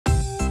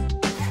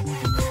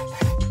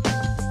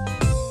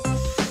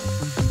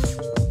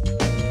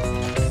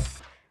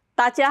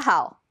大家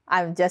好,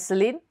 I'm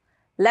Jesselyn.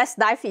 Let's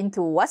dive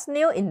into what's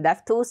new in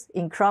DevTools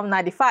in Chrome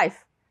 95.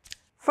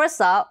 First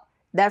up,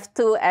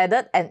 DevTools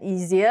added an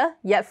easier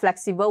yet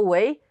flexible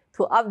way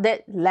to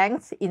update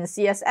length in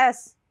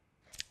CSS.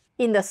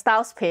 In the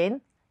Styles pane,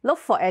 look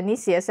for any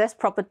CSS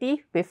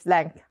property with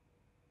length.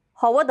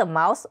 Hover the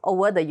mouse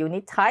over the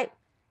unit type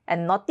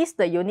and notice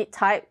the unit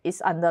type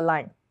is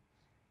underlined.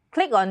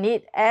 Click on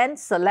it and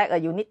select a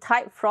unit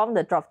type from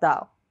the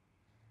drop-down.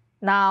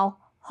 Now,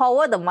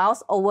 hover the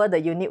mouse over the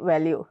unit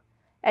value,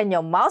 and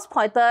your mouse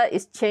pointer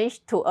is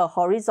changed to a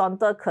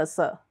horizontal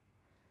cursor.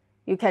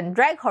 You can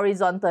drag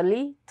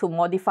horizontally to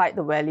modify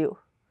the value.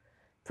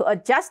 To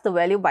adjust the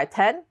value by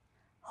 10,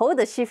 hold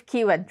the Shift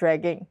key when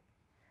dragging.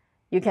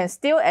 You can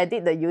still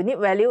edit the unit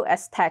value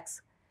as text.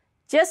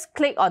 Just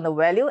click on the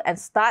value and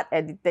start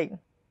editing.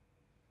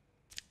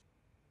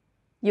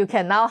 You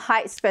can now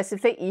hide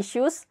specific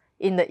issues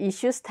in the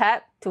Issues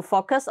tab to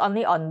focus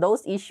only on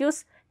those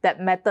issues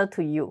that matter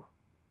to you.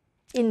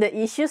 In the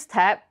Issues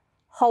tab,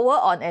 hover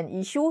on an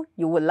issue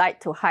you would like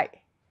to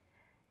hide.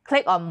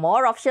 Click on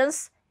More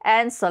options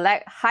and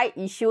select Hide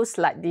Issues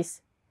like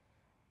this.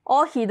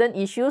 All hidden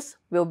issues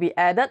will be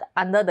added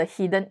under the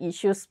Hidden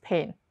Issues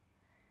pane.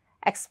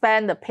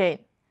 Expand the pane.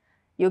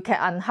 You can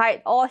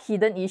unhide all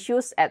hidden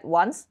issues at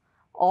once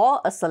or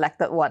a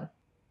selected one.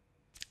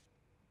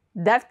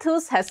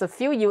 DevTools has a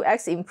few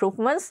UX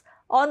improvements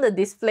on the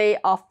display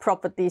of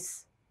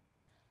properties.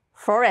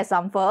 For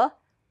example,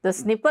 the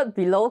snippet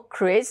below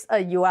creates a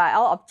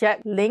URL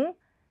object link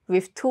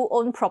with two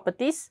own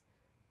properties,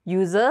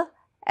 user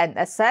and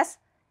access,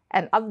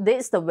 and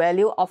updates the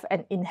value of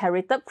an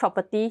inherited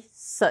property,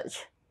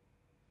 search.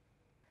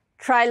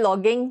 Try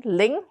logging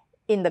link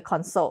in the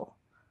console.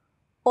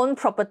 Own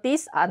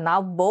properties are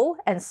now bold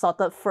and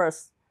sorted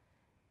first.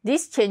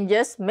 These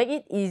changes make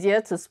it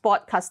easier to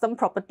spot custom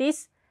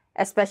properties,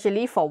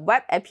 especially for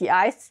web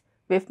APIs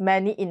with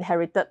many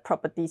inherited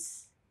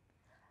properties.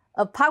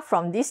 Apart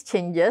from these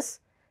changes,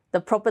 the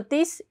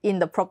properties in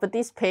the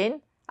Properties pane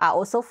are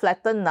also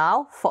flattened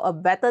now for a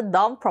better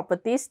DOM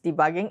properties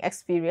debugging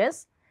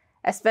experience,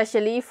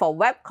 especially for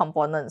web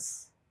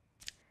components.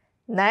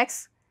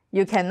 Next,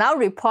 you can now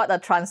report a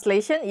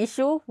translation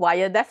issue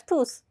via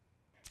DevTools.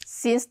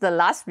 Since the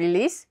last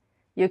release,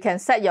 you can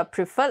set your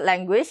preferred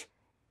language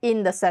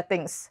in the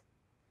settings.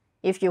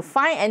 If you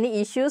find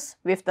any issues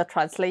with the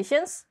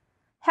translations,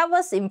 help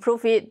us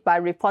improve it by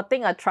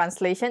reporting a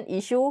translation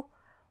issue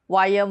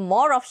via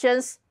More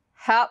options,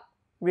 Help,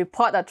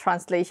 Report a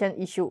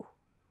translation issue.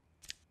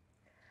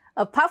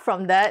 Apart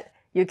from that,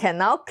 you can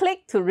now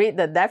click to read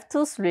the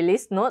DevTools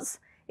release notes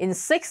in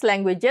 6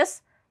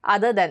 languages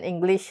other than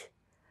English,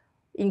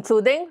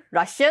 including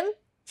Russian,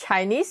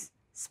 Chinese,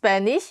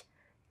 Spanish,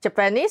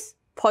 Japanese,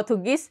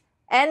 Portuguese,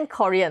 and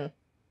Korean.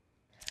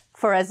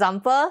 For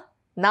example,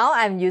 now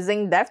I'm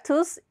using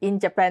DevTools in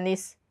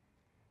Japanese.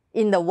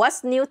 In the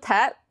What's New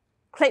tab,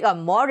 click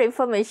on More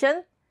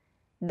information.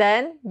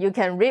 Then you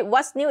can read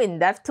what's new in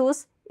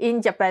DevTools in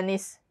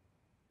Japanese.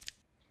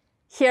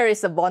 Here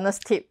is a bonus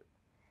tip.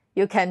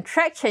 You can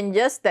track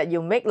changes that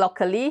you make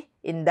locally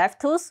in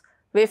DevTools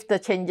with the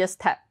Changes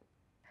tab.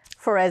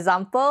 For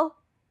example,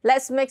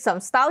 let's make some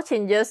style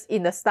changes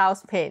in the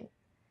Styles pane.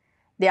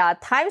 There are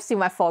times you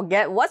might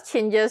forget what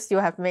changes you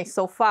have made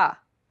so far.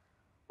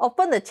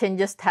 Open the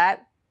Changes tab.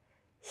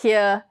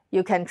 Here,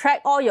 you can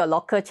track all your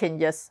local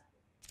changes.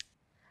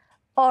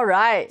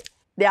 Alright,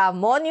 there are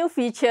more new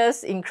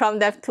features in Chrome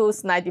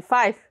DevTools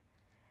 95.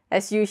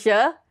 As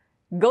usual,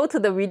 go to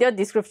the video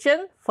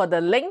description for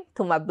the link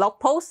to my blog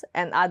post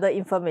and other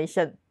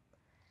information.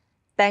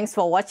 Thanks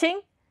for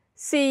watching.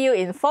 See you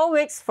in 4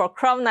 weeks for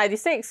Chrome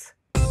 96.